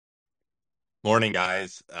Morning,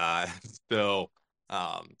 guys. So,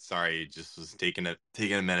 sorry, just was taking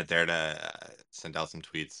a minute there to send out some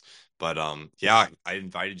tweets. But yeah, I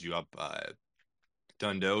invited you up,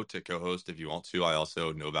 Dundo, to co-host if you want to. I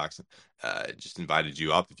also Novak's just invited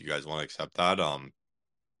you up if you guys want to accept that.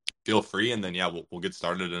 Feel free, and then yeah, we'll get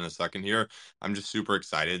started in a second here. I'm just super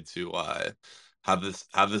excited to have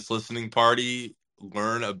this listening party,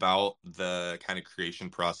 learn about the kind of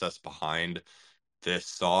creation process behind this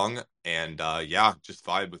song, and yeah, just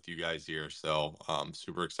vibe with you guys here. So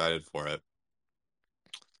super excited for it.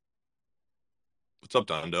 What's up,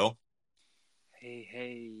 Dondo?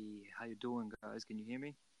 Hey, how you doing, guys? Can you hear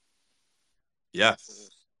me? Yes, Awesome.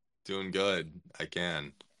 doing good. I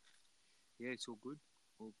can. Yeah, it's all good,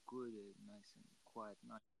 nice and quiet.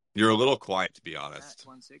 Nice. You're a little quiet, to be honest.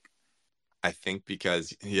 One sec. I think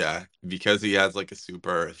because he has like a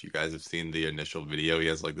super, if you guys have seen the initial video, he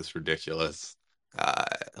has like this ridiculous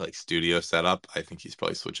like studio setup. I think he's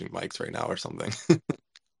probably switching mics right now or something.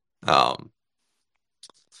 um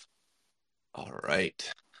all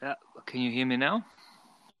right. Uh, can you hear me now?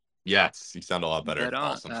 Yes, you sound a lot better. Better.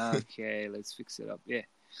 Awesome. Okay, let's fix it up. Yeah,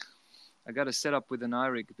 I got to set up with an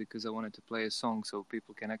iRig because I wanted to play a song so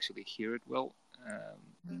people can actually hear it well.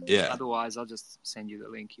 Yeah, Otherwise, I'll just send you the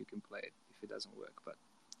link. You can play it if it doesn't work. But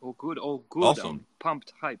all good, all good. I'm awesome.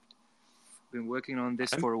 pumped, hyped. Been working on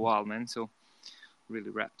this I'm for a while, man. So really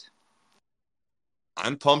wrapped.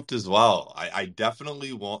 I'm pumped as well. I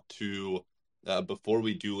definitely want to, before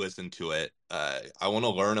we do listen to it, I want to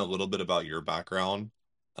learn a little bit about your background,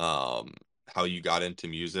 um, how you got into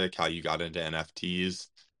music, how you got into NFTs,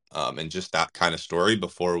 and just that kind of story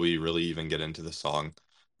before we really even get into the song.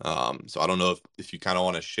 So I don't know if you kind of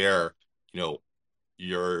want to share, you know,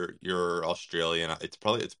 you're Australian. It's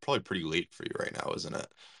probably pretty late for you right now, isn't it?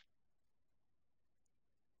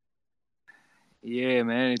 Yeah,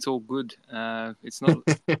 man, it's all good.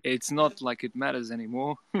 It's not like it matters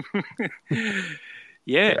anymore.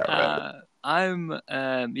 Yeah, Yeah, right. I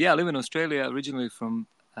live in Australia originally from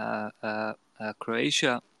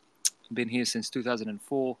Croatia. Been here since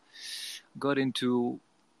 2004. Got into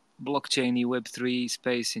blockchainy Web3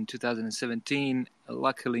 space in 2017.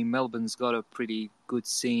 Luckily, Melbourne's got a pretty good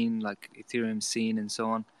scene, like Ethereum scene and so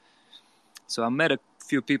on. So I met a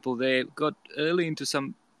few people there. Got early into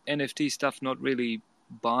some NFT stuff, not really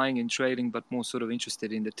buying and trading, but more sort of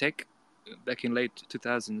interested in the tech. Back in late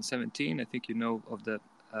 2017, I think you know of the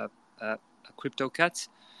uh, uh, crypto cats.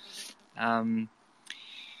 Um,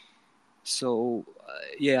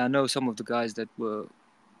 yeah, I know some of the guys that were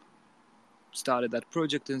started that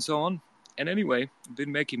project and so on. And anyway, I've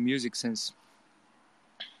been making music since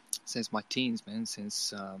my teens, man,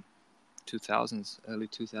 since 2000s, early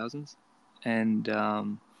 2000s, and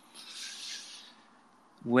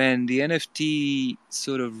when the NFT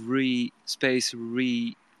sort of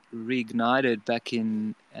reignited back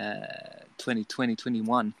in 2020,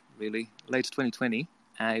 21, really late 2020.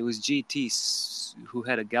 It was GT who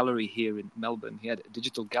had a gallery here in Melbourne. He had a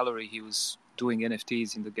digital gallery. He was doing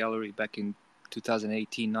NFTs in the gallery back in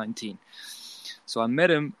 2018, 19. So I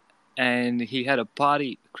met him, and he had a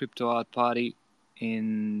party, a crypto art party,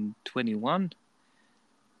 in 21.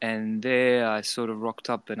 And there I sort of rocked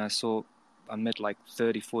up, and I met like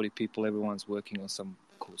 30, 40 people. Everyone's working on some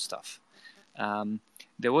cool stuff. Um,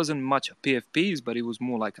 there wasn't much PFPs, but it was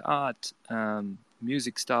more like art,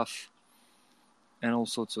 music stuff, and all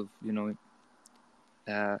sorts of,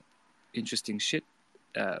 uh, interesting shit.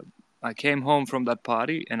 Uh, I came home from that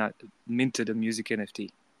party and I minted a music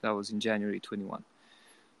NFT. That was in January 21.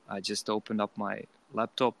 I just opened up my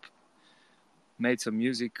laptop, made some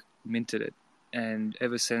music, minted it. And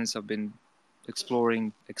ever since, I've been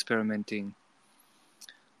exploring, experimenting,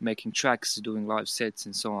 making tracks, doing live sets,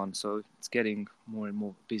 and so on. So it's getting more and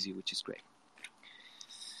more busy, which is great.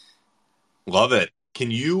 Love it.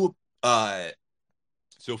 Can you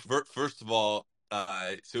so first of all,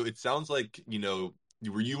 so it sounds like,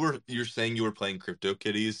 you're saying you were playing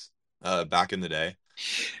CryptoKitties back in the day.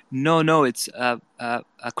 No, it's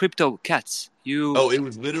crypto cats. You, Oh, it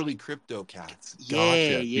was literally Crypto Cats. yeah,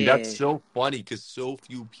 Gotcha. See, that's yeah, so funny because so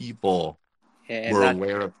few people yeah. were That,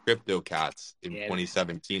 aware of Crypto Cats in yeah,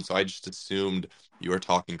 2017. So I just assumed you were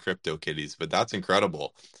talking CryptoKitties, but that's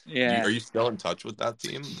incredible. yeah, Are you still in touch with that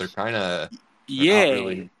team? They're not yeah,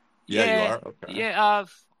 really. Yeah, you yeah, are? Okay. yeah.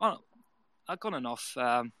 I've on and off.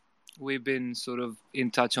 We've been sort of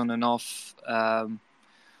in touch on and off.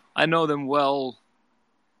 I know them well,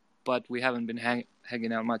 but we haven't been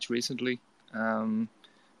hanging out much recently. Um,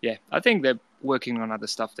 yeah, I think they're working on other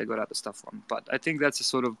stuff. They got other stuff on, but I think that's a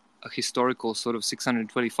sort of a historical sort of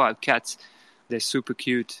 625 cats. They're super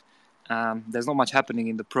cute. There's not much happening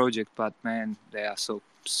in the project, but man, they are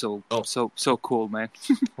Oh, so cool, man.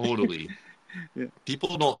 totally. Yeah,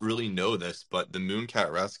 People don't really know this, but the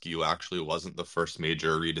Mooncat Rescue actually wasn't the first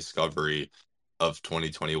major rediscovery of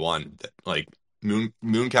 2021. Like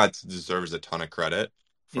Mooncat deserves a ton of credit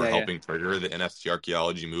for yeah, yeah, helping trigger the NFT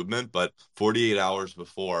archaeology movement, but 48 hours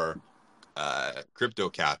before crypto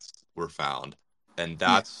cats were found, and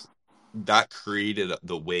yeah. that created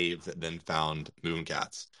the wave that then found moon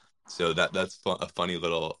cats. So a funny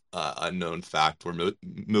little unknown fact where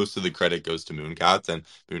most of the credit goes to moon cats, and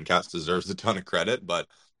moon cats deserves a ton of credit. But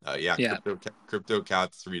yeah, Yeah. crypto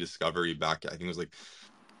cats rediscovery back, I think it was like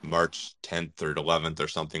March 10th or 11th or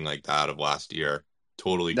something like that of last year.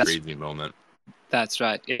 Totally That's crazy moment. that's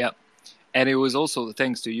right. Yeah. And it was also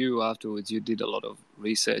thanks to you afterwards. You did a lot of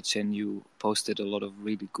research and you posted a lot of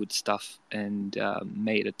really good stuff and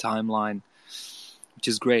made a timeline, which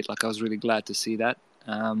is great. Like I was really glad to see that.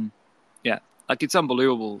 Um, yeah, like it's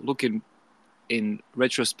unbelievable looking in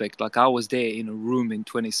retrospect. Like I was there in a room in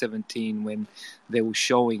 2017 when they were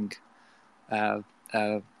showing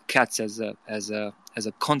uh, cats as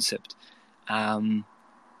a concept. Um,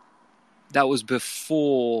 that was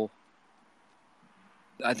before.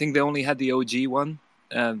 I think they only had the OG one,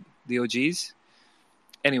 the OGs.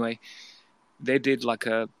 Anyway, they did like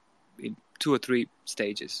in 2 or 3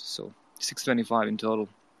 stages, so 625 in total.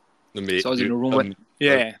 So I was in Dude, a room with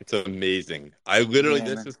yeah, it's amazing. I literally,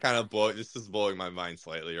 yeah, man, this is blowing my mind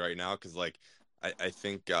slightly right now because like I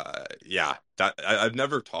think yeah, I've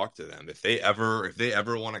never talked to them. If they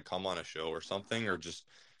ever want to come on a show or something, or just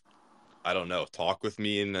I don't know, talk with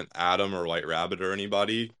me and then Adam or White Rabbit or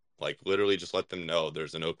anybody, like literally just let them know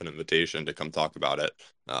there's an open invitation to come talk about it.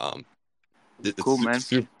 Um, it's cool, man.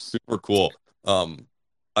 super cool.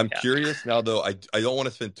 I'm Yeah. curious now though. I don't want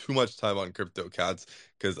to spend too much time on crypto cats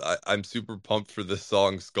because I'm super pumped for this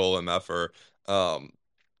song Skull MFR. Um,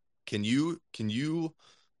 can you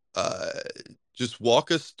uh just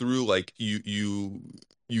walk us through like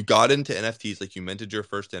you got into NFTs, like you minted your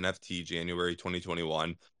first NFT January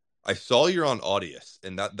 2021. I saw you're on Audius,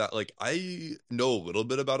 and that like I know a little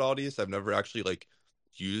bit about Audius. I've never actually like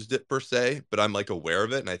used it per se, but I'm like aware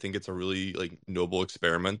of it, and I think it's a really like noble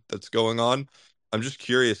experiment that's going on. I'm just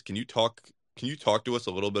curious, can you talk to us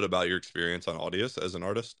a little bit about your experience on Audius as an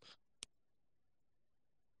artist?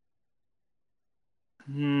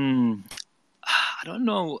 Hmm. I don't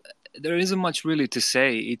know. There isn't much really to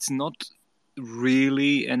say. It's not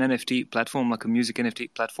really an NFT platform, like a music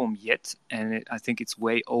NFT platform yet, and I think it's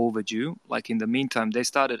way overdue. Like in the meantime, they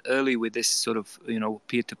started early with this sort of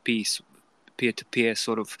peer-to-peer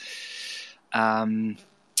sort of um,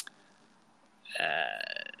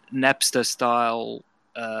 Napster style,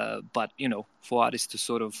 but for artists to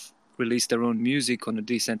sort of release their own music on a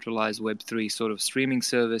decentralized Web3 sort of streaming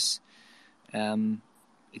service. Um,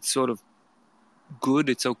 it's sort of good,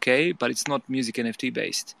 it's okay, but it's not music NFT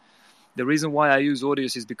based. The reason why I use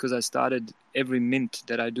Audius is because I started every mint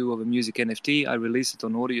that I do of a music NFT, I release it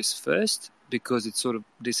on Audius first because it's sort of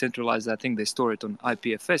decentralized. I think they store it on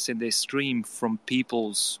IPFS and they stream from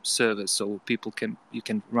people's servers, so you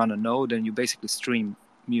can run a node and you basically stream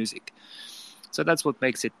music. So that's what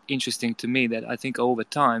makes it interesting to me. That I think over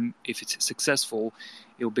time, if it's successful,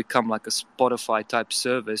 it will become like a Spotify type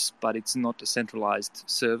service, but it's not a centralized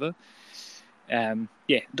server.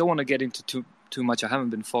 Yeah, don't want to get into too much. I haven't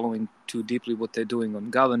been following too deeply what they're doing on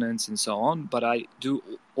governance and so on, but I do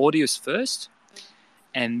Audius first,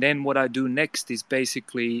 and then what I do next is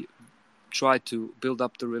basically try to build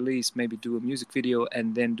up the release, maybe do a music video,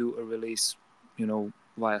 and then do a release,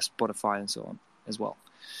 via Spotify and so on as well.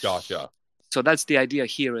 Gotcha. So that's the idea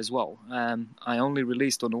here as well. I only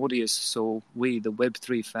released on Audius so the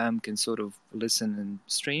Web3 fam, can sort of listen and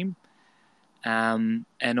stream. And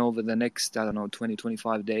over the next, I don't know, 20,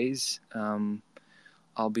 25 days,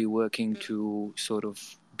 I'll be working to sort of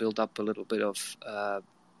build up a little bit of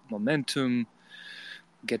momentum,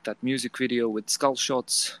 get that music video with skull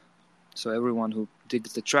shots, so everyone who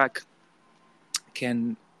digs the track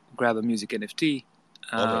can grab a music NFT.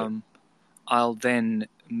 Love it. I'll then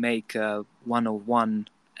make a 101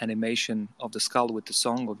 animation of the skull with the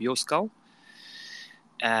song of your skull,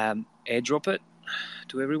 airdrop it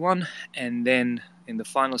to everyone, and then in the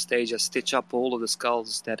final stage I stitch up all of the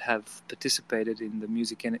skulls that have participated in the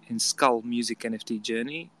in skull music NFT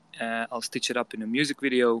journey. I'll stitch it up in a music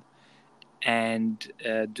video and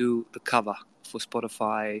do the cover for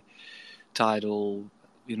Spotify, Tidal,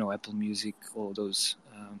 Apple Music, all those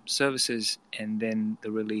services, and then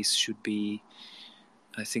the release should be,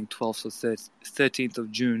 I think, 12th or 13th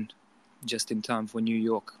of June, just in time for New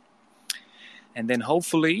York, and then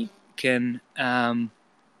hopefully can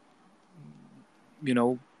you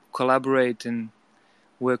know, collaborate and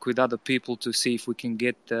work with other people to see if we can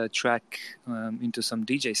get the track into some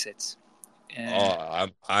DJ sets. Oh,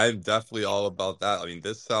 I'm definitely all about that. I mean,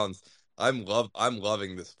 this sounds I'm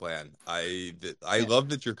loving this plan. I Yeah. love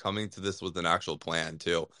that you're coming to this with an actual plan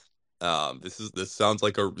too. This sounds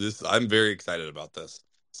like a this I'm very excited about this.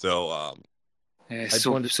 So Yeah, I just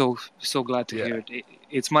so wanted so so glad to hear yeah. it.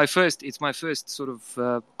 It's my first sort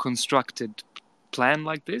of constructed plan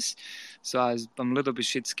like this. So I'm a little bit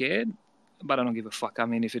shit scared, but I don't give a fuck. I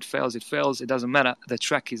mean, if it fails, it fails. It doesn't matter. The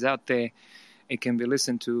track is out there. It can be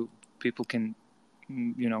listened to. People can,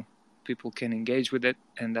 you know, people can engage with it,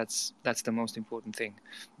 and that's the most important thing.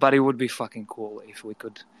 But it would be fucking cool if we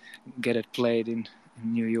could get it played in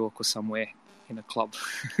New York or somewhere in a club.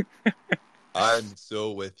 I'm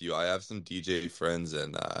so with you. I have some DJ friends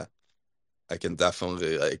and I can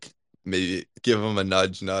definitely like maybe give them a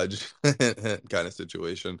nudge kind of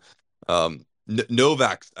situation.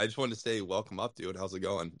 Novak, I just wanted to say welcome up, dude. How's it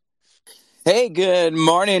going? Hey, good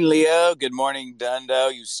morning, Leo. Good morning,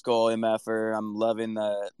 Dundo. You skull MFer. I'm loving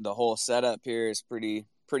the whole setup here. Is pretty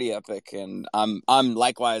epic, and I'm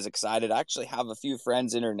likewise excited. I actually have a few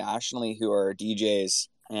friends internationally who are DJs,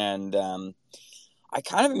 and I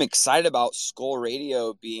kind of am excited about Skull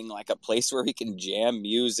Radio being like a place where we can jam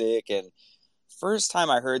music. And first time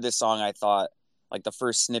I heard this song, I thought like the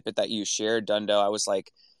first snippet that you shared, Dundo, I was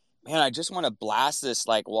like, man, I just want to blast this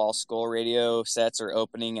like while Skull Radio sets are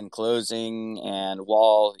opening and closing, and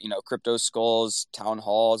while Crypto Skulls town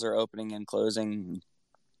halls are opening and closing.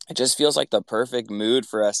 It just feels like the perfect mood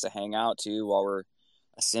for us to hang out to while we're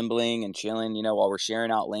assembling and chilling. While we're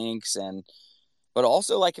sharing out links, and but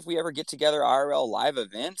also like if we ever get together IRL live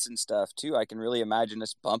events and stuff too, I can really imagine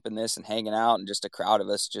us bumping this and hanging out and just a crowd of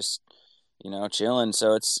us just chilling.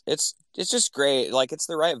 So it's just great. Like it's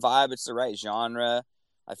the right vibe. It's the right genre.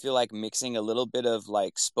 I feel like mixing a little bit of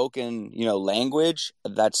like spoken, language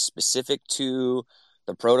that's specific to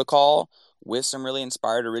the protocol with some really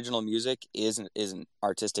inspired original music is an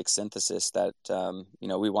artistic synthesis that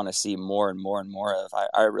we want to see more and more and more of.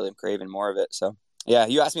 I really am craving more of it. So yeah,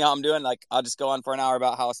 you asked me how I'm doing. Like I'll just go on for an hour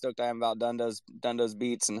about how stoked I am about Dundo's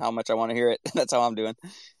beats and how much I want to hear it. That's how I'm doing.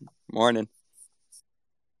 Morning.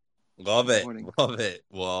 Love it. Morning. Love it.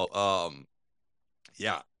 Well,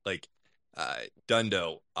 yeah, like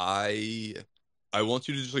Dundo, I want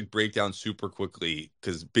you to just like break down super quickly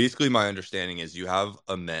because basically my understanding is you have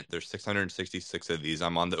a mint. There's 666 of these.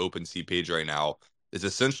 I'm on the OpenSea page right now. It's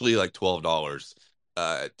essentially like $12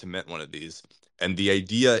 to mint one of these. And the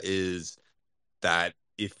idea is that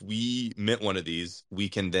if we mint one of these, we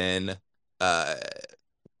can then uh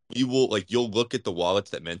we will like you'll look at the wallets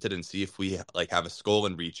that minted and see if we like have a skull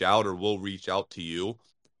and reach out, or we'll reach out to you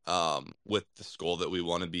with the skull that we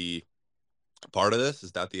want to be part of this.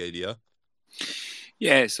 Is that the idea?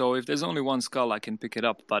 Yeah, so if there's only one skull, I can pick it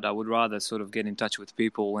up, but I would rather sort of get in touch with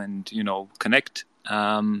people and, connect.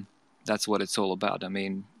 That's what it's all about. I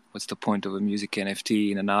mean, what's the point of a music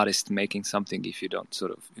NFT and an artist making something if you don't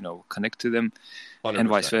sort of, connect to them, and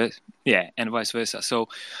vice 100%. versa? Yeah, and vice versa. So,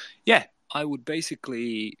 yeah, I would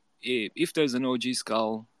basically, if there's an OG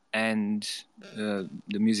skull and the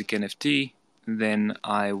music NFT, then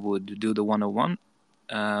I would do the 101.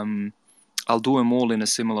 I'll do them all in a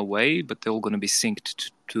similar way, but they're all going to be synced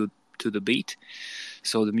to the beat.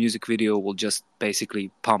 So the music video will just basically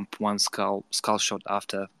pump one skull shot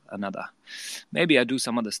after another. Maybe I do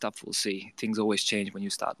some other stuff. We'll see. Things always change when you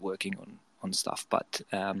start working on stuff. But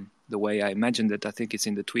the way I imagined it, I think it's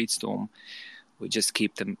in the tweet storm. We just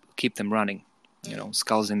keep them running.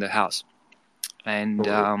 Skulls in the house, and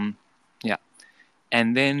Totally. yeah,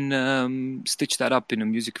 and then stitch that up in a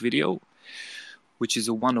music video, which is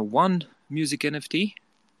a 101 music NFT,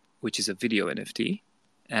 which is a video NFT,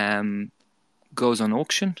 goes on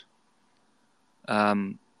auction,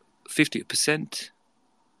 50%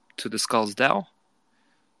 to the Skulls DAO,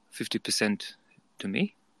 50% to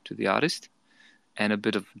me, to the artist, and a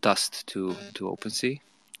bit of dust to OpenSea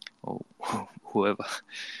or whoever.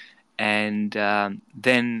 And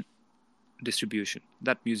then distribution.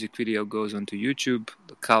 That music video goes onto YouTube,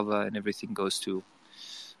 the cover and everything goes to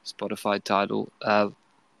Spotify, Tidal,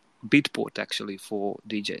 Beatport actually for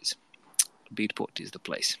DJs. Beatport is the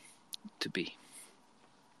place to be.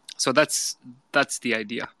 So that's the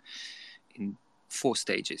idea in 4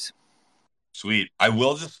 stages. Sweet. I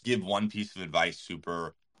will just give one piece of advice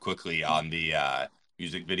super quickly on the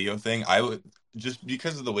music video thing. I would just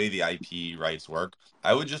because of the way the IP rights work,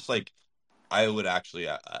 I would just like I would actually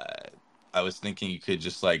I was thinking you could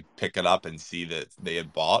just like pick it up and see that they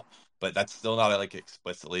had bought, but that's still not like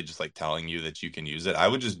explicitly just like telling you that you can use it. I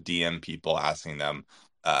would just DM people asking them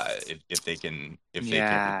if they can if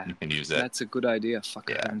Yeah, you can use it. that's a good idea. Fuck,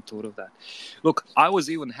 I Yeah. hadn't thought of that. Look, I was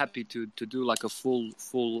even happy to do like a full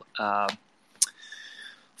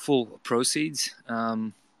proceeds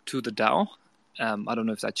to the DAO. I don't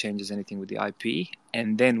know if that changes anything with the IP,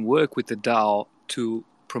 and then work with the DAO to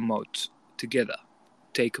promote together.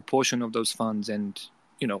 Take a portion of those funds and,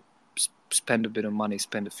 you know, spend a bit of money,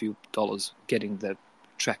 spend a few dollars getting the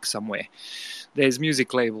track somewhere. There's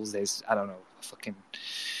music labels, there's, I don't know, fucking...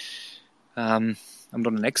 I'm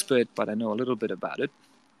not an expert, but I know a little bit about it.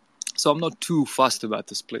 So I'm not too fussed about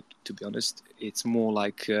the split, to be honest. It's more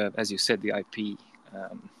like, as you said, the IP.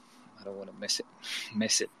 I don't want to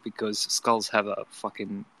mess it because Skulls have a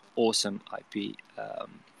fucking awesome IP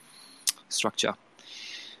structure.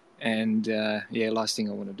 And last thing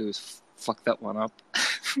I want to do is fuck that one up.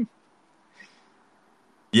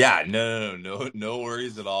 Yeah, no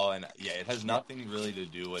worries at all. And yeah, it has nothing really to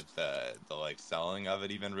do with the like selling of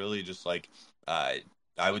it, even really. Just like I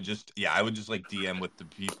would just like DM with the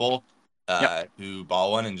people Yep. who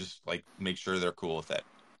bought one and just like make sure they're cool with it.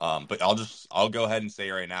 But I'll go ahead and say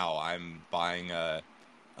right now I'm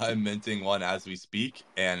minting one as we speak,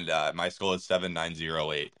 and my skull is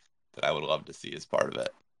 7908 that I would love to see as part of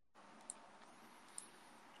it.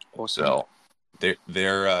 Awesome. So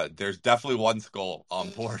there's definitely one skull on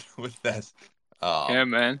board with this. Yeah,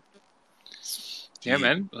 man. Yeah,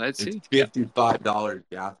 man. Let's It's see. $55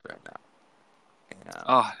 gas right now. Yeah.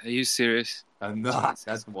 Oh, are you serious? I'm not. Jesus.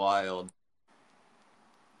 That's wild.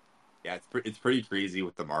 Yeah, it's pretty crazy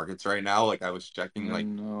with the markets right now. Like I was checking like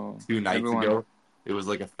No. 2 nights ago, it was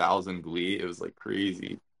like 1,000 glee. It was like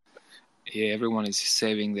crazy. Yeah, everyone is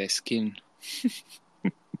saving their skin.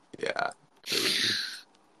 Yeah, crazy.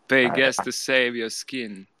 Pay gas to save your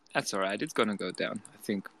skin. That's all right. It's gonna go down. I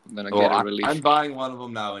think I'm gonna get a relief. I'm buying one of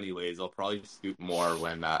them now, anyways. I'll probably scoop more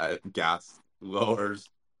when gas lowers.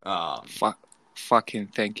 Fucking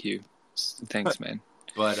thank you. Thanks, man.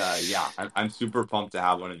 But yeah, I'm super pumped to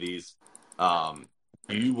have one of these. Do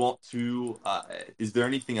you want to? Is there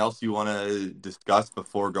anything else you want to discuss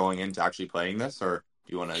before going into actually playing this, or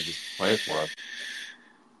do you want to just play it for us?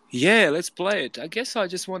 Yeah, let's play it. I guess I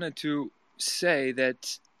just wanted to say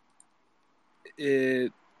that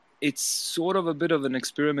it's sort of a bit of an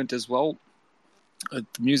experiment as well.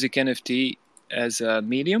 Music NFT as a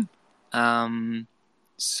medium.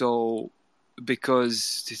 So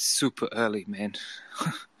because it's super early, man.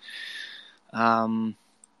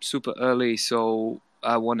 Super early, so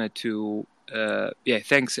I wanted to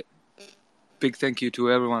thanks, big thank you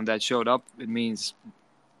to everyone that showed up. It means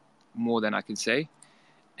more than I can say.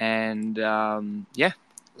 And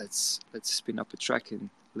let's spin up a track and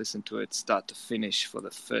listen to it start to finish for the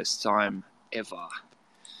first time ever.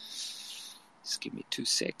 Just give me 2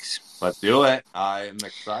 secs. Let's do it. I'm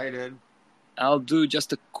excited. I'll do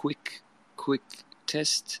just a quick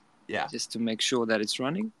test. Yeah. Just to make sure that it's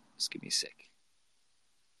running. Just give me a sec.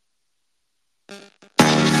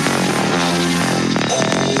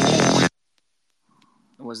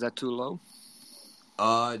 Was that too low?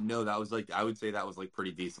 No, that was like, I would say that was like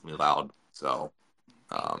pretty decently loud. So,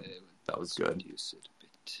 that was good. Reduce it a bit.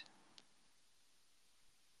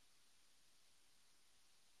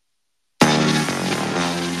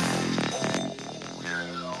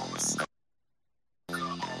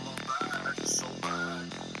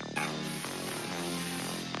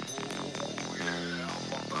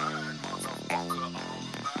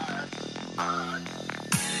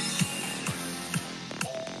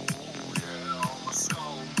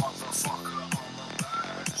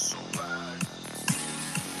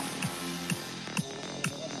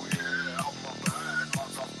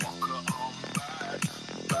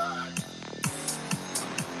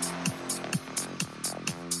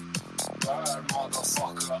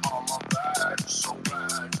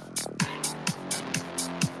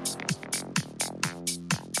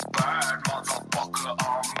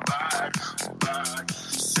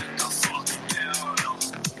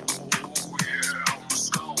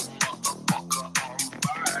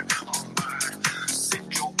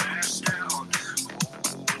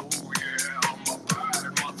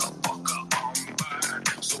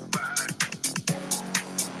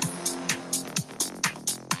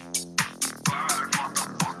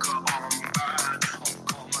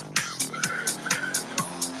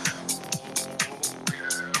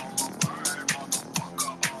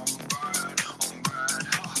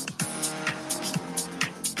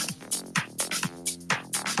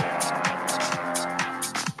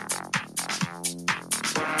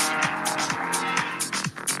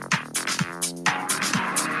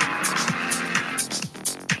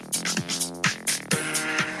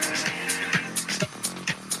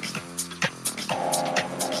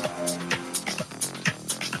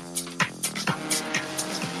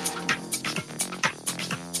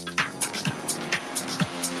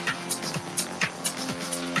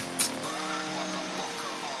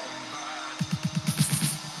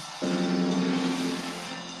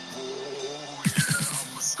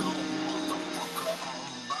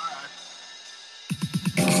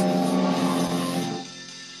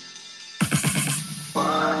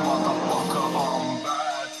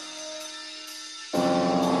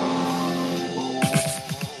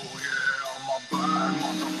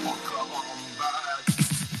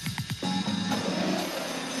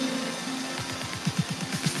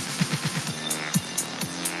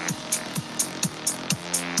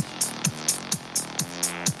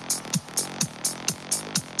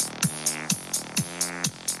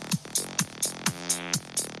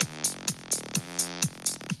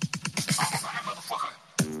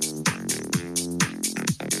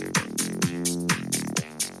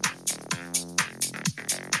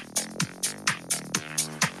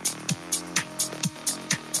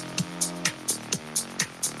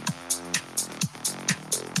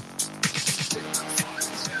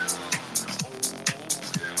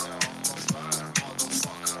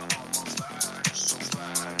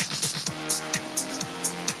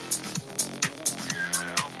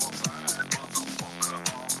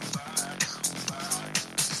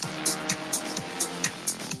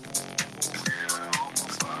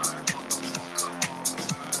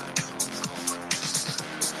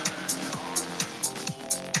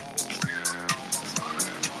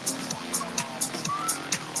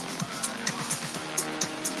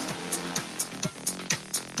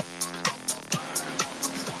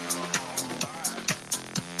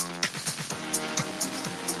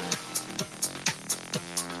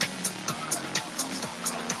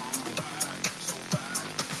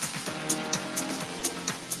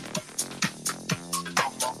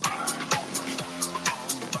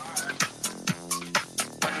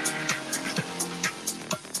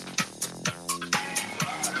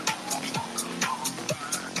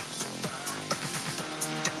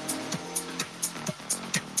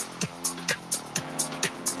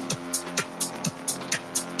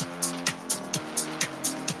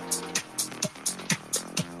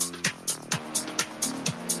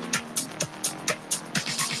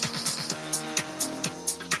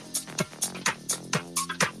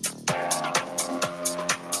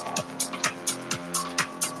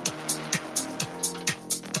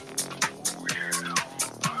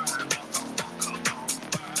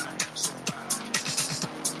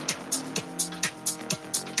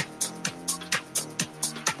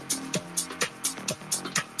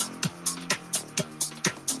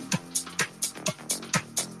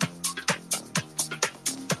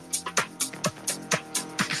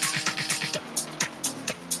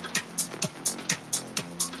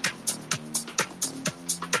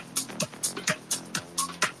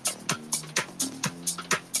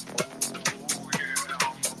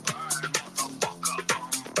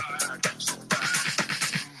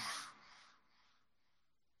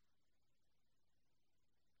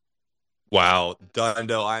 Wow,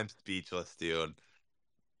 Dundo, I'm speechless, dude.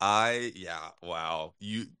 Wow.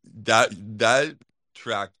 That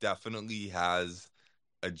track definitely has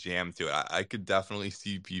a jam to it. I could definitely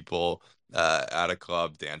see people at a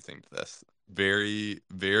club dancing to this. Very,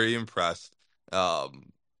 very impressed.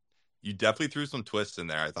 Um, you definitely threw some twists in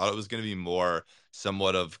there. I thought it was going to be more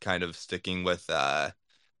somewhat of kind of sticking with that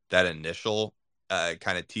initial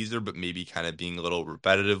kind of teaser, but maybe kind of being a little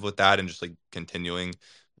repetitive with that and just like continuing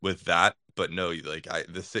with that. But no,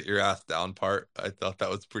 the sit your ass down part, I thought that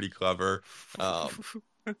was pretty clever. Um,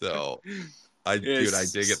 so dude, I dig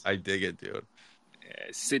it. Yes. I dig it, dude. Yeah,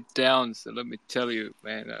 sit down. So let me tell you,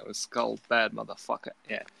 man, that was skull bad, motherfucker.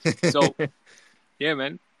 Yeah. So yeah,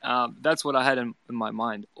 man. That's what I had in my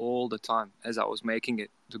mind all the time as I was making it.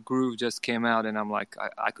 The groove just came out, and I'm like,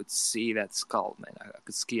 I could see that skull, man. I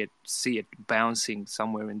could see it bouncing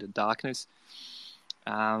somewhere in the darkness.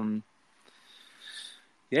 Yeah,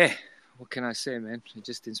 what can I say, man? It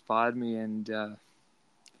just inspired me, and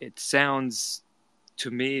it sounds, to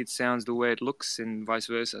me, it sounds the way it looks, and vice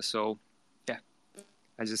versa. So yeah,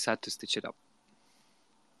 I just had to stitch it up.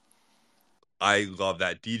 I love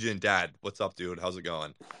that. DJ and Dad, what's up, dude? How's it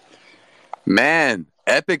going? Man,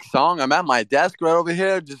 epic song. I'm at my desk right over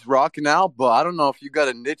here just rocking out, but I don't know if you got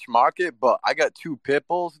a niche market, but I got 2 pit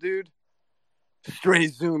bulls, dude.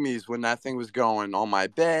 Straight zoomies when that thing was going on my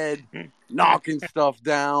bed, knocking stuff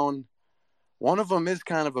down. One of them is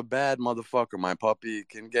kind of a bad motherfucker. My puppy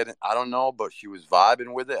can get it. I don't know, but she was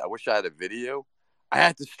vibing with it. I wish I had a video. I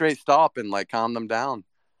had to straight stop and like calm them down.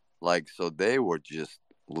 Like, so they were just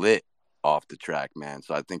lit off the track, man.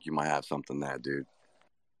 So I think you might have something there, dude.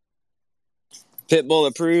 Pitbull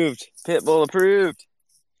approved. Pitbull approved.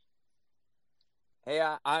 Hey,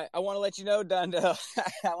 I want to let you know, Dundo.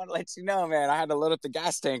 I want to let you know, man. I had to load up the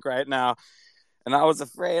gas tank right now, and I was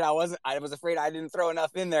afraid I was afraid I didn't throw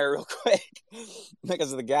enough in there real quick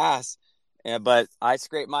because of the gas. Yeah, but I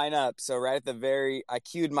scraped mine up. So right at the I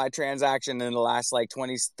queued my transaction in the last like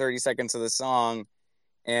 20, 30 seconds of the song,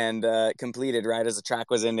 and completed right as the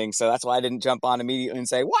track was ending. So that's why I didn't jump on immediately and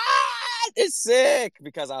say, "What? It's sick,"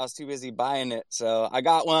 because I was too busy buying it. So I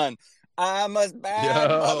got one. I'm a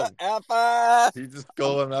bad mother Yo, effer. he's just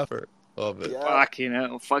going effort. Love it. Yeah. Fucking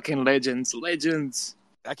hell, fucking legends.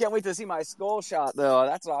 I can't wait to see my skull shot though.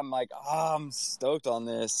 That's why I'm like, I'm stoked on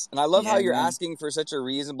this. And I love how Yeah, you're man. asking for such a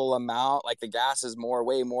reasonable amount. Like the gas is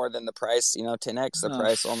way more than the price, 10x the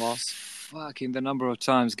price almost. Fucking the number of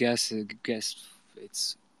times gas,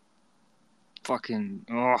 it's fucking.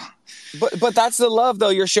 Oh. But that's the love though.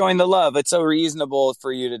 You're showing the love. It's so reasonable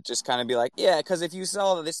for you to just kind of be like, yeah, because if you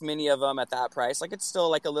sell this many of them at that price, like it's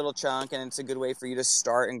still like a little chunk, and it's a good way for you to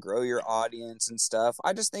start and grow your audience and stuff.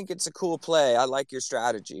 I just think it's a cool play. I like your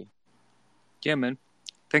strategy. Yeah, man.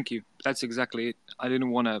 Thank you. That's exactly it. I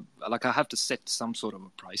didn't want to, like, I have to set some sort of a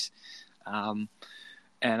price. And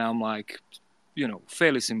I'm like,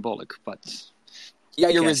 fairly symbolic, but. Yeah,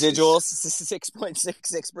 your residuals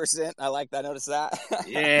 6.66%. I like that. Notice that.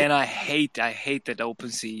 Yeah, and I hate that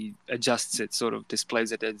OpenSea adjusts it, sort of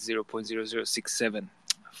displays it at 0.0067.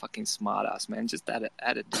 Fucking smart ass, man. Just add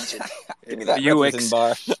a digit. Give me that UX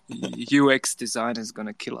bar. UX designer's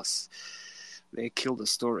gonna kill us. They killed the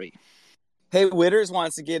story. Hey, Witters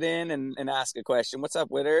wants to get in and ask a question. What's up,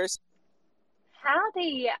 Witters?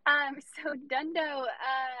 Howdy. So Dundo,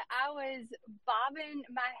 I was bobbing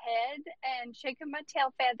my head and shaking my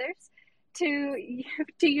tail feathers to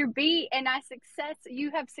your beat, and you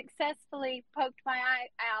have successfully poked my eye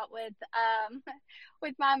out with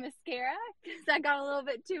my mascara because I got a little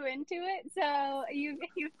bit too into it. So you've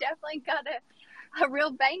definitely got a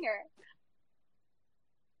real banger.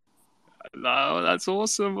 No, that's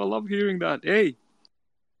awesome. I love hearing that. Hey.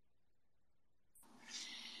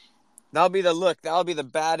 That'll be the look. That'll be the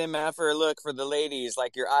bad MFER look for the ladies,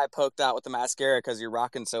 like your eye poked out with the mascara because you're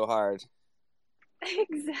rocking so hard.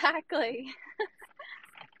 Exactly.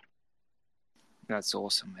 That's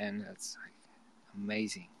awesome, man. That's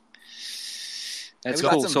amazing. That's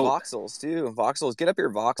cool. Got some voxels too. Voxels, get up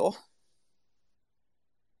your voxel.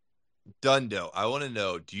 Dundo, I want to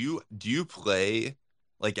know, do you play,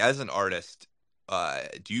 like, as an artist,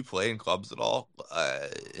 do you play in clubs at all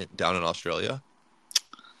down in Australia?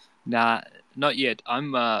 Nah, not yet.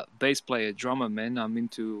 I'm a bass player, drummer, man. I'm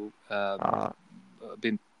into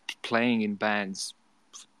been playing in bands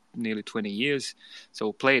for nearly 20 years,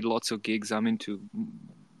 so played lots of gigs. I'm into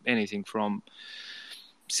anything from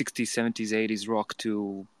 60s, 70s, 80s rock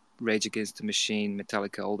to Rage Against the Machine,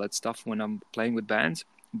 Metallica, all that stuff when I'm playing with bands.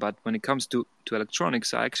 But when it comes to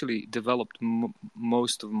electronics, I actually developed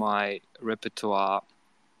most of my repertoire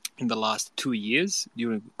in the last 2 years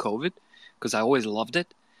during COVID, because I always loved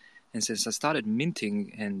it. And since I started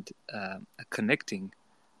minting and connecting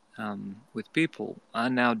with people, I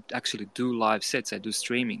now actually do live sets. I do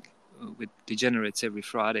streaming with Degenerates every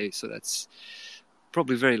Friday, so that's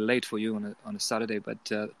probably very late for you on a Saturday, but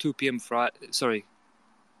 2 p.m. Friday. Sorry,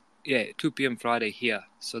 2 p.m. Friday here.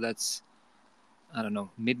 So that's, I don't know,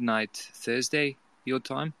 midnight Thursday your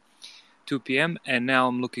time, 2 p.m. And now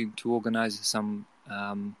I'm looking to organize some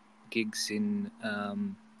gigs in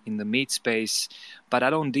the meet space, but I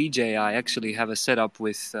don't DJ. I actually have a setup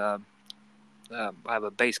with I have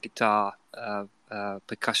a bass guitar,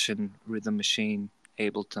 percussion, rhythm machine,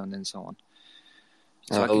 Ableton, and so on.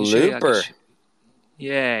 So A I can looper.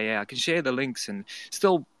 I can share the links, and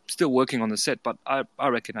still working on the set, but I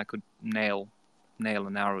reckon I could nail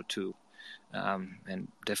an hour or two, and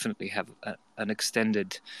definitely have an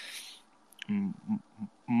extended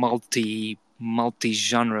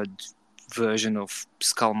multi-genre version of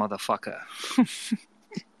Skull Motherfucker.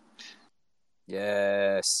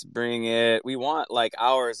 Yes, bring it. We want like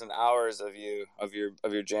hours and hours of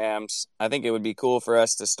your jams. I think it would be cool for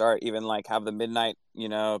us to start even like have the midnight,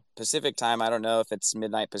 Pacific time. I don't know if it's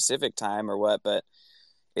midnight Pacific time or what, but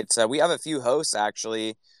it's we have a few hosts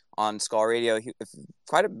actually on Skull Radio,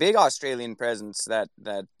 quite a big Australian presence that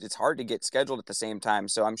it's hard to get scheduled at the same time.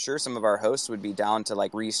 So I'm sure some of our hosts would be down to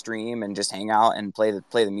like restream and just hang out and play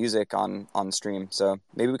the music on stream. So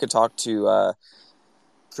maybe we could talk to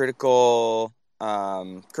Critical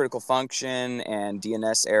Function and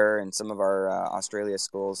DNS Error and some of our Australia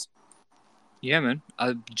schools. Yeah, man.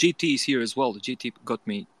 GT is here as well. The GT got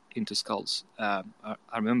me into Skulls. I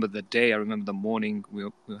remember the day. I remember the morning. We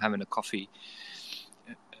were having a coffee.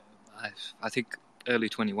 I think early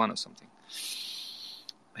 21 or something.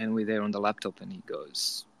 And we're there on the laptop, and he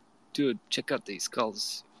goes, "Dude, check out these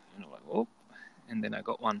Skulls." And I'm like, "Oh." And then I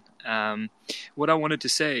got one. What I wanted to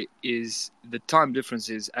say is the time difference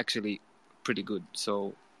is actually pretty good.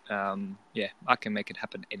 So, I can make it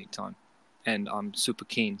happen anytime. And I'm super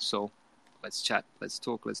keen. So let's chat. Let's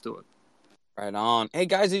talk. Let's do it. Right on. Hey,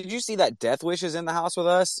 guys, did you see that Death Wish is in the house with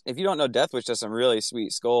us? If you don't know, Death Wish does some really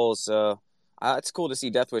sweet skulls. So it's cool to see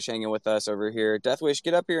Death Wish hanging with us over here. Death Wish,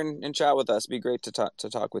 get up here and chat with us. It'd be great to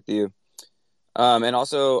talk with you. And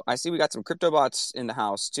also, I see we got some CryptoBots in the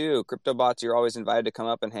house, too. CryptoBots, you're always invited to come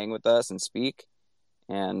up and hang with us and speak.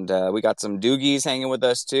 And we got some Doogies hanging with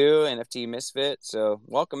us, too, NFT Misfit. So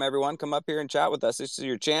welcome, everyone. Come up here and chat with us. This is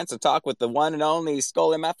your chance to talk with the one and only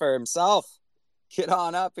Skull MFER himself. Get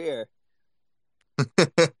on up here.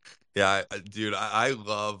 Yeah, dude, I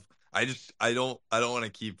love. I don't want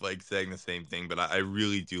to keep like saying the same thing, but I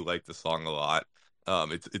really do like the song a lot.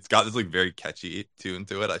 It's got this like very catchy tune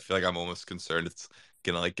to it. I feel like I'm almost concerned it's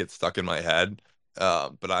gonna like get stuck in my head.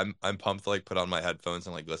 But I'm pumped to like put on my headphones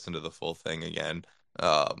and like listen to the full thing again.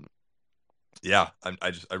 Um, yeah,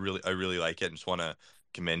 I really like it and just want to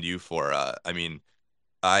commend you for. I mean,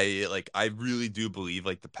 I really do believe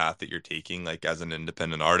like the path that you're taking like as an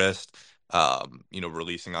independent artist,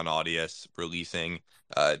 releasing on Audius, releasing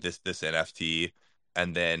this NFT,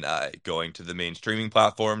 and then going to the main streaming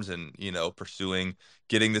platforms and pursuing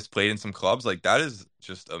getting this played in some clubs, like that is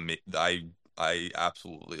just I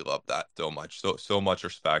absolutely love that so much. So much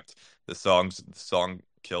respect. The song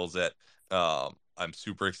kills it. I'm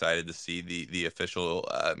super excited to see the official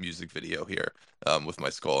music video here with my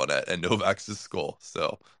skull in it and Novak's skull.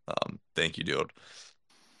 So thank you, dude.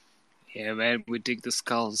 Yeah, man, we dig the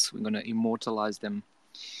skulls. We're gonna immortalize them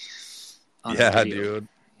on a Yeah, video. dude.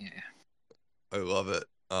 Yeah. I love it.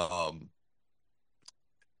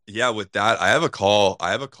 Yeah, with that, I have a call.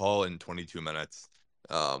 I have a call in 22 minutes.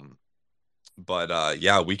 But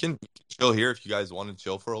yeah, we can chill here if you guys want to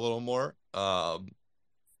chill for a little more.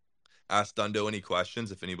 Ask Dundo any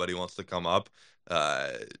questions if anybody wants to come up.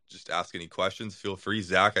 Just ask any questions. Feel free.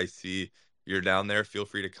 Zach, I see you're down there. Feel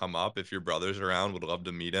free to come up if your brother's around. Would love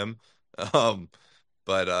to meet him. Um,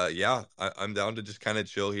 but yeah, I'm down to just kind of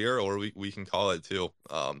chill here, or we can call it too.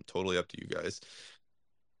 Totally up to you guys.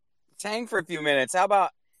 Let's hang for a few minutes. How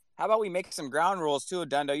about we make some ground rules too,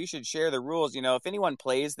 Dundo? You should share the rules. If anyone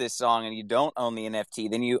plays this song and you don't own the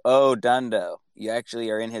NFT, then you owe Dundo. You actually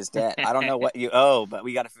are in his debt. I don't know what you owe, but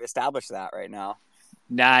we got to establish that right now.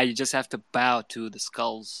 Nah, you just have to bow to the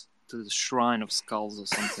skulls, to the shrine of skulls or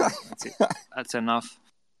something. That's it. That's enough.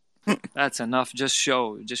 That's enough. Just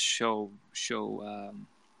show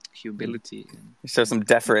humility. Show some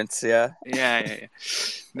deference, yeah. Yeah.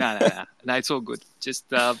 No, it's all good. Just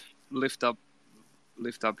lift up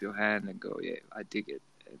your hand and go, yeah, I dig it,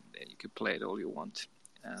 and you can play it all you want.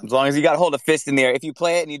 As long as you got to hold a fist in the air. If you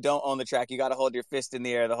play it and you don't own the track, you got to hold your fist in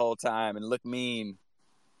the air the whole time and look mean.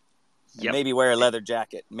 And maybe wear a leather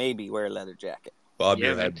jacket. Bob Yeah,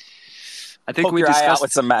 your man. head. I think Poke we your eye out with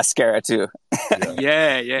discussed. some mascara too.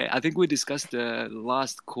 Yeah. I think we discussed the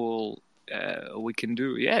last call. We can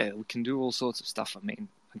do all sorts of stuff. I mean,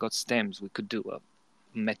 I got stems. We could do a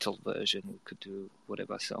metal version. We could do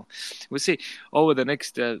whatever. So we'll see. Over the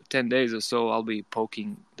next 10 days or so, I'll be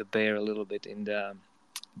poking the bear a little bit in the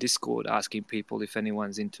Discord, asking people if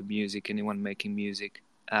anyone's into music, anyone making music.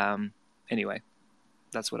 Anyway,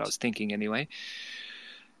 that's what I was thinking anyway.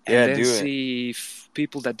 And Yeah, then do it. see if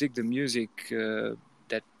people that dig the music,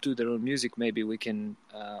 that do their own music, maybe we can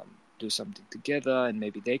do something together, and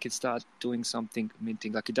maybe they can start doing something,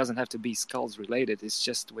 minting. Like, it doesn't have to be skulls related. It's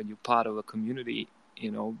just when you're part of a community,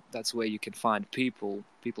 that's where you can find people.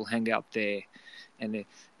 People hang out there, and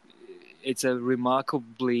it's a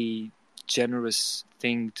remarkably generous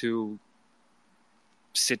thing to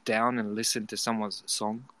sit down and listen to someone's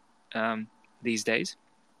song these days.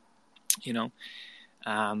 You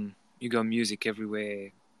got music everywhere,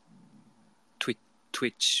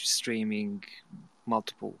 Twitch streaming,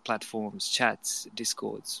 multiple platforms, chats,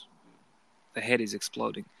 Discords. The head is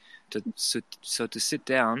exploding. So to sit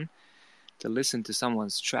down, to listen to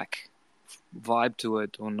someone's track, vibe to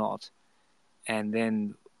it or not, and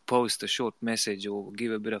then post a short message or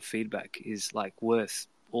give a bit of feedback is like worth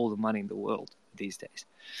all the money in the world these days.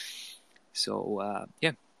 So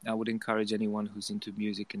I would encourage anyone who's into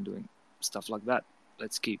music and doing stuff like that.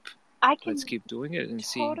 Let's keep doing it and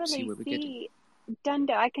see where we get.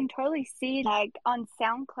 Dundo, I can totally see, like, on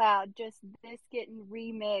SoundCloud, just this getting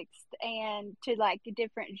remixed and to like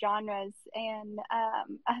different genres, and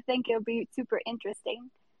I think it'll be super interesting.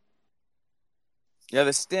 Yeah,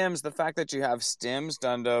 the fact that you have stems,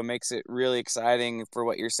 Dundo, makes it really exciting for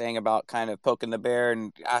what you're saying about kind of poking the bear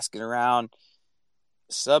and asking around.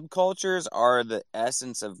 Subcultures are the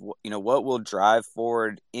essence of what will drive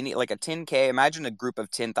forward any, like a 10K. Imagine a group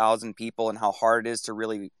of 10,000 people and how hard it is to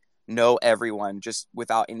really know everyone just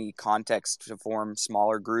without any context to form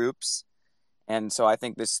smaller groups. And so I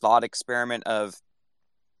think this thought experiment of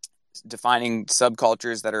defining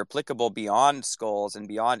subcultures that are applicable beyond skulls and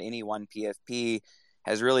beyond any one PFP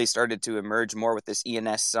has really started to emerge more with this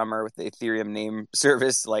ENS summer, with the Ethereum name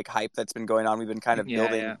service like hype that's been going on. We've been kind of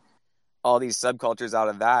building all these subcultures out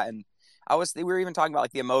of that. And we were even talking about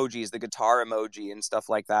like the emojis, the guitar emoji and stuff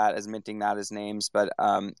like that, as minting that as names. But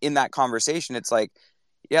in that conversation, it's like,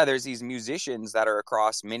 yeah, there's these musicians that are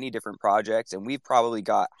across many different projects, and we've probably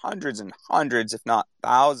got hundreds and hundreds, if not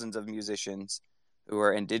thousands, of musicians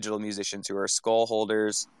and digital musicians who are skull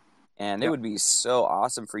holders. And it would be so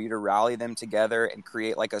awesome for you to rally them together and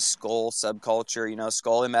create like a skull subculture,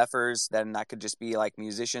 skull MFers. Then that could just be like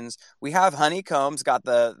musicians. We have Honeycomb's got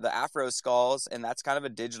the Afro Skulls, and that's kind of a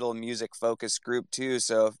digital music focused group too.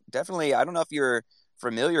 So definitely, I don't know if you're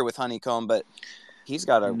familiar with Honeycomb, but he's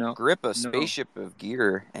got a grip of spaceship of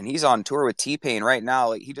gear, and he's on tour with T-Pain right now.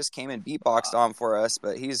 Like, he just came and beatboxed on for us,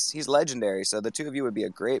 but he's legendary. So the two of you would be a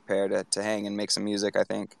great pair to hang and make some music, I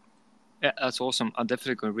think. Yeah, that's awesome. I'm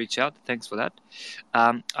definitely going to reach out. Thanks for that.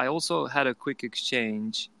 I also had a quick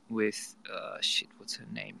exchange with what's her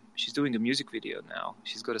name? She's doing a music video now.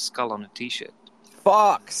 She's got a skull on a t-shirt.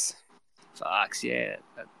 Fox, yeah,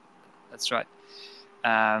 that's right.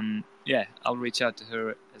 I'll reach out to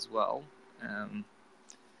her as well.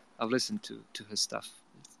 I've listened to her stuff.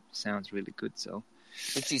 It sounds really good. So,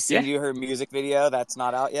 did she send you her music video that's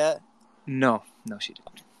not out yet? No, she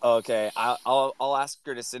didn't. Okay, I'll ask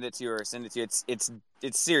her to send it to you, or send it to you.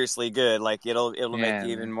 It's seriously good. Like, it'll make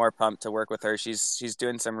you even more pumped to work with her. She's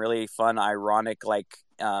doing some really fun, ironic, like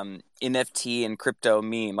NFT and crypto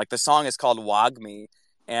meme. Like, the song is called WAGME,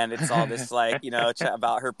 and it's all this like chat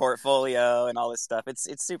about her portfolio and all this stuff.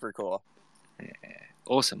 It's super cool. Yeah.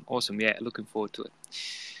 Awesome. Yeah, looking forward to it.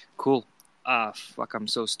 Cool. I'm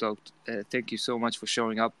so stoked. Thank you so much for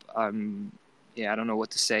showing up. I don't know what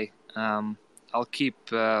to say. I'll keep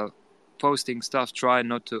posting stuff, try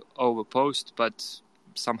not to overpost, but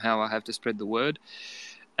somehow I have to spread the word.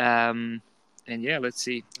 And let's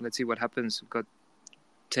see what happens. We've got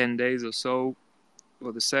 10 days or so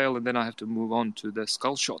for the sale, and then I have to move on to the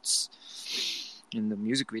skull shots in the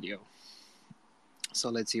music video. So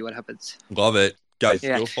let's see what happens. Love it. Guys,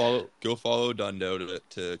 go follow Dundo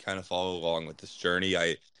to kind of follow along with this journey.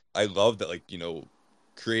 I love that, like,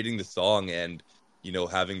 creating the song and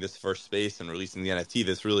having this first space and releasing the NFT.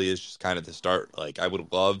 This really is just kind of the start. Like, I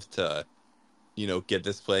would love to get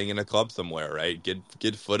this playing in a club somewhere, right?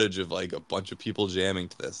 Get footage of like a bunch of people jamming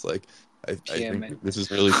to this. Like, I think this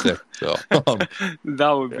is really sick. So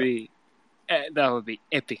that would be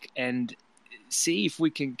epic. And see if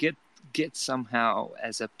we can get somehow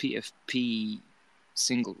as a PFP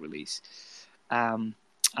single release.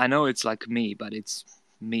 I know it's like me, but it's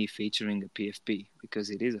me featuring a PFP because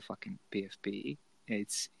it is a fucking PFP.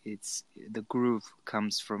 It's the groove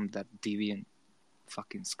comes from that deviant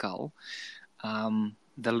fucking skull.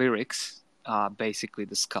 The lyrics are basically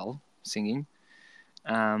the skull singing.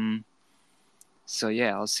 So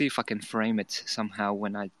yeah, I'll see if I can frame it somehow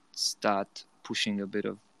when I start pushing a bit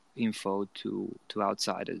of info to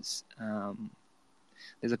outsiders.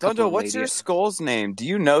 There's a couple Dondo, of what's your ladies. skull's name? Do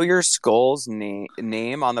you know your skull's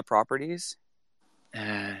name on the properties?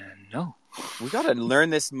 No. We gotta learn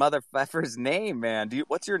this motherfucker's name, man.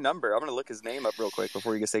 What's your number? I'm gonna look his name up real quick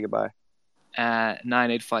before you say goodbye.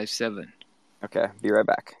 9857. Okay, be right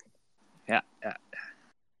back. Yeah.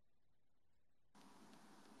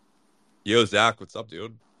 Yo, Zach, what's up,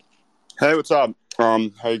 dude? Hey, what's up? How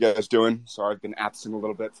you guys doing? Sorry, I've been absent a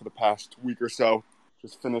little bit for the past week or so,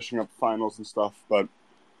 just finishing up finals and stuff. But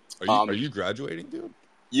Are you graduating, dude?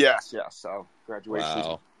 yes. So graduation.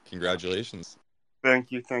 Wow, congratulations.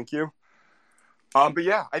 Thank you. But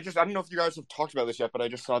yeah, I don't know if you guys have talked about this yet, but I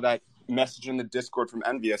just saw that message in the Discord from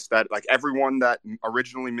Envious that like everyone that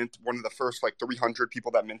originally minted, one of the first like 300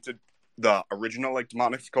 people that minted the original like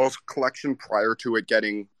Demonic Skulls collection prior to it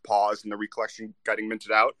getting paused and the recollection getting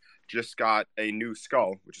minted out, just got a new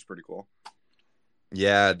skull, which is pretty cool.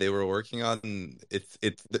 Yeah, they were working on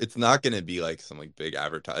it's not going to be like some like big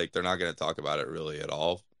advertise, like they're not going to talk about it really at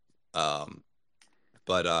all.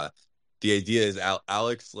 But the idea is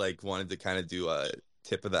Alex like wanted to kind of do a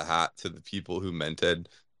tip of the hat to the people who minted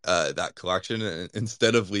that collection, and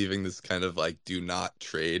instead of leaving this kind of like do not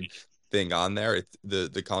trade thing on there, it's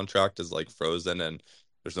the contract is like frozen and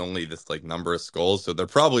there's only this like number of skulls, so they're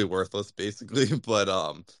probably worthless basically. But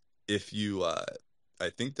if you I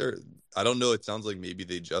think I don't know, it sounds like maybe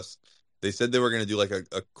they said they were going to do like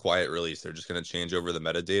a quiet release. They're just going to change over the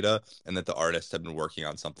metadata, and that the artists have been working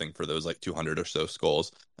on something for those like 200 or so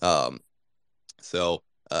skulls. So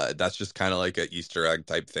that's just kind of like an Easter egg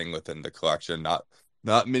type thing within the collection.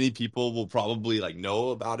 Not many people will probably like know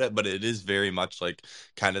about it, but it is very much like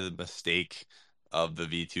kind of the mistake of the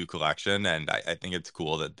V2 collection, and I think it's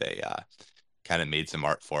cool that they kind of made some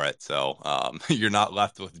art for it. So you're not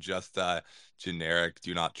left with just generic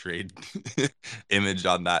do not trade image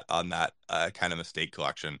on that kind of mistake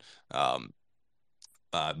collection.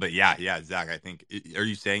 But yeah, Zach, I think are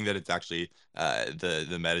you saying that it's actually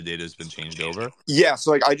the metadata has been changed over? Yeah,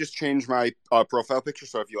 so like I just changed my profile picture.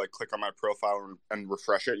 So if you like click on my profile and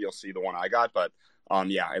refresh it, you'll see the one I got. But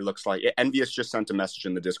yeah, it looks like Envious just sent a message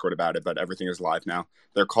in the Discord about it, but everything is live now.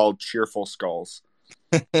 They're called Cheerful Skulls.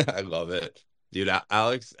 I love it, dude.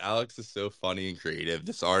 Alex is so funny and creative.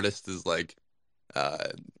 This artist is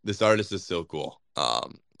so cool.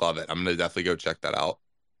 Love it. I'm gonna definitely go check that out.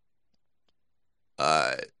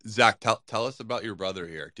 Zach, tell us about your brother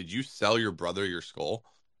here. Did you sell your brother your skull?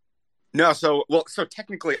 No, so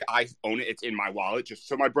technically I own it. It's in my wallet. Just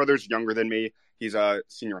so my brother's younger than me. He's a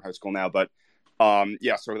senior in high school now, but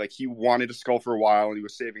yeah, so like he wanted a skull for a while and he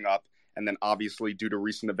was saving up, and then obviously due to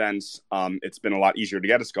recent events, it's been a lot easier to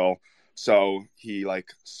get a skull. So he like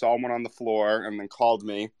saw one on the floor and then called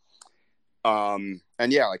me. And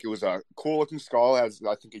yeah, like it was a cool looking skull. It has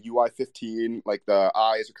I think a UI 15. Like the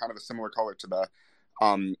eyes are kind of a similar color to the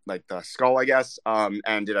like the skull, I guess.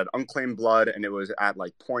 And it had unclaimed blood, and it was at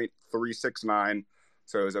like 0.369.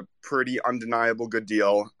 So it was a pretty undeniable good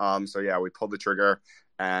deal. So yeah, we pulled the trigger,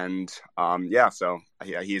 and yeah, so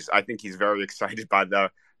yeah, I think he's very excited by the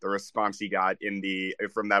response he got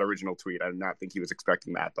from that original tweet. I did not think he was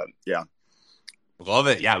expecting that, but yeah. Love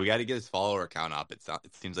it. Yeah, we got to get his follower count up. It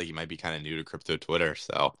seems like he might be kind of new to crypto Twitter.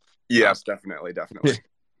 So yes, definitely.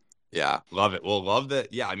 Yeah, love it. Well, love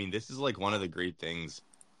that. Yeah, I mean, this is like one of the great things.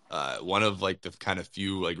 One of like the kind of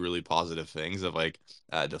few like really positive things of like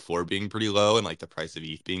the floor being pretty low and like the price of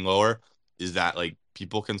ETH being lower is that like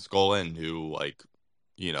people can skull in who like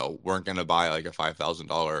weren't gonna buy like a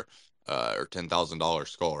 $5,000 or $10,000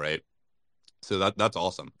 skull, right? So that's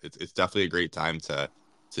awesome. It's definitely a great time to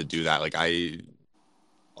do that. Like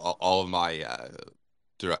all of my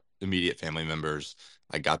direct immediate family members,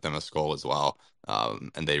 I got them a skull as well,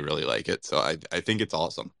 and they really like it. So I think it's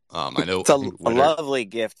awesome. I know It's I think a lovely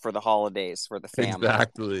gift for the holidays for the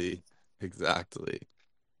family. exactly.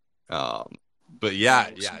 But yeah,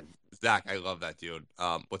 Zach, I love that dude.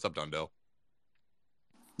 What's up, Dundo?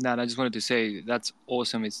 No, I just wanted to say that's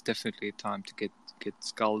awesome. It's definitely a time to get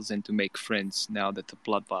skulls and to make friends now that the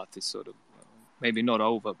bloodbath is sort of maybe not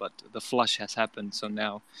over, but the flush has happened. So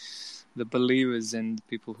now the believers and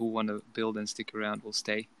people who want to build and stick around will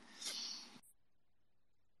stay.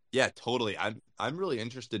 Yeah, totally. I'm really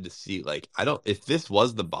interested to see like if this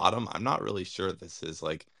was the bottom, I'm not really sure this is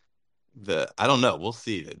like I don't know. We'll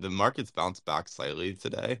see. The market's bounced back slightly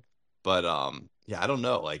today, but yeah, I don't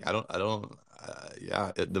know. Like I don't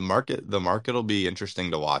yeah, the market will be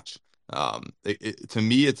interesting to watch. To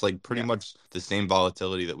me, it's like pretty Yeah. much the same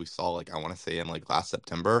volatility that we saw, like I want to say in like last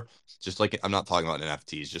September. Just like I'm not talking about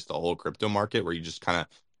NFTs, just the whole crypto market where you just kind of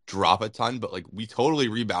drop a ton, but like we totally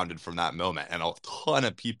rebounded from that moment, and a ton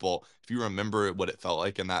of people, if you remember what it felt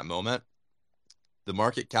like in that moment, the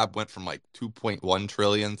market cap went from like 2.1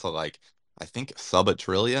 trillion to like I think sub a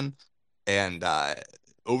trillion, and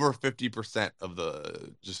over 50% of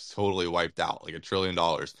the just totally wiped out, like $1 trillion,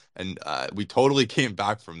 and we totally came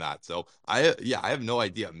back from that. So I have no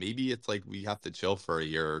idea. Maybe it's like we have to chill for a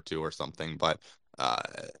year or two or something, but uh,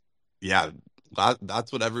 yeah,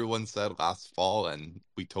 that's what everyone said last fall, and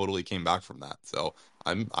we totally came back from that. So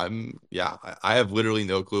yeah, I have literally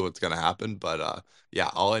no clue what's gonna happen, but yeah,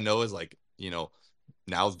 all I know is like,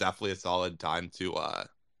 now's definitely a solid time to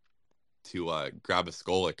grab a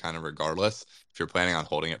skull, like kind of regardless. If you're planning on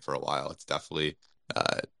holding it for a while, it's definitely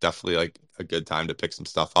like a good time to pick some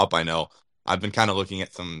stuff up. I know I've been kind of looking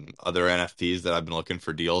at some other NFTs that I've been looking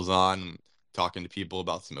for deals on, talking to people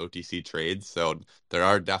about some OTC trades. So there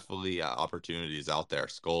are definitely opportunities out there,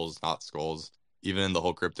 skulls, not skulls, even in the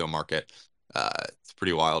whole crypto market. It's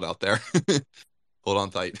pretty wild out there. Hold on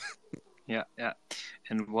tight. Yeah, yeah.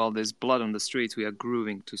 And while there's blood on the streets, we are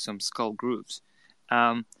grooving to some skull grooves.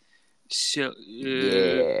 Um, so,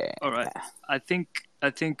 Yeah. all right. I think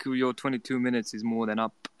your 22 minutes is more than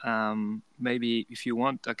up. Maybe if you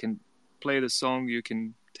want, I can play the song. You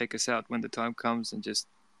can take us out when the time comes and just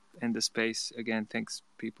end the space again. Thanks,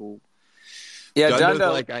 people. Yeah, Dundo's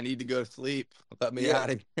Dundo. like, I need to go to sleep. Let me Yeah. out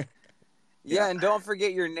of here. Yeah, and don't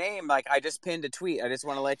forget your name. Like, I just pinned a tweet. I just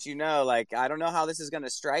want to let you know. Like, I don't know how this is going to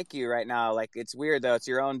strike you right now. Like, it's weird though. It's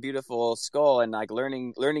your own beautiful skull, and like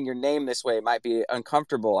learning your name this way might be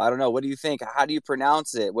uncomfortable. I don't know. What do you think? How do you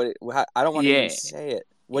pronounce it? I don't want to even say it.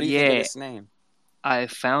 What do you think of this name? I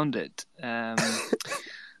found it.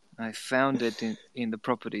 I found it in the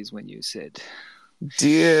properties when you said,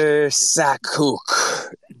 Dear Sakuk.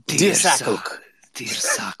 Dear Sakuk. Dear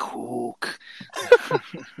Sakuk.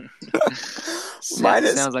 Mine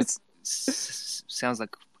is sounds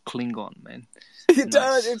like Klingon, man. It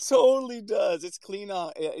does. It totally does. It's clean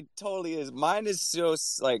on. It totally is. Mine is so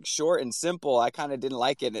like short and simple. I kind of didn't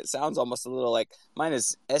like it. And it sounds almost a little like mine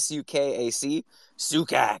is Sukac,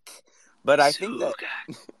 Sukak. But I think that,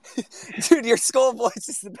 dude, your skull voice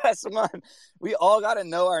is the best one. We all got to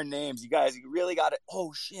know our names, you guys. You really got to.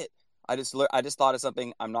 Oh shit! I just thought of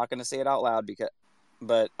something. I'm not going to say it out loud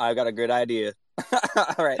but I got a good idea.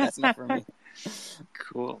 All right, that's enough for me.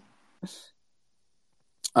 Cool.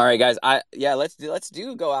 All right, guys. Let's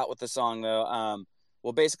go out with the song though.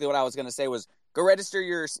 Well, basically, what I was gonna say was go register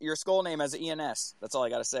your skull name as an ENS. That's all I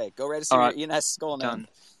gotta say. Go register your ENS skull name.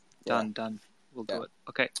 Done. We'll do it.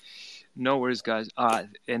 Okay. No worries, guys.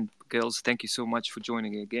 And girls, thank you so much for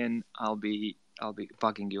joining again. I'll be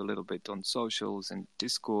bugging you a little bit on socials and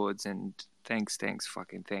Discords, and thanks.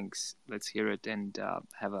 Let's hear it, and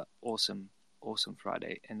have a awesome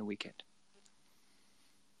Friday and weekend.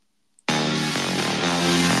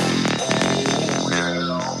 Oh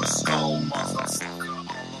yeah, I'm a skull motherfucker. I'm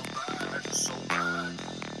a bad, so bad.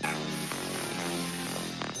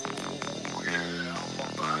 Oh yeah, I'm a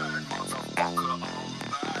bad motherfucker. I'm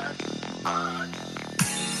bad.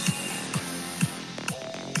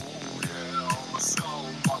 Oh yeah, I'm a skull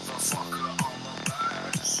motherfucker. I'm a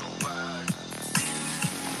bad, so bad.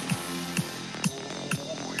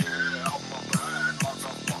 Oh yeah, I'm a bad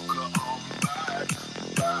motherfucker. I'm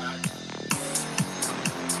bad.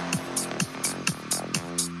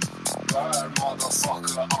 Bad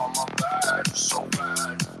motherfucker, I'm a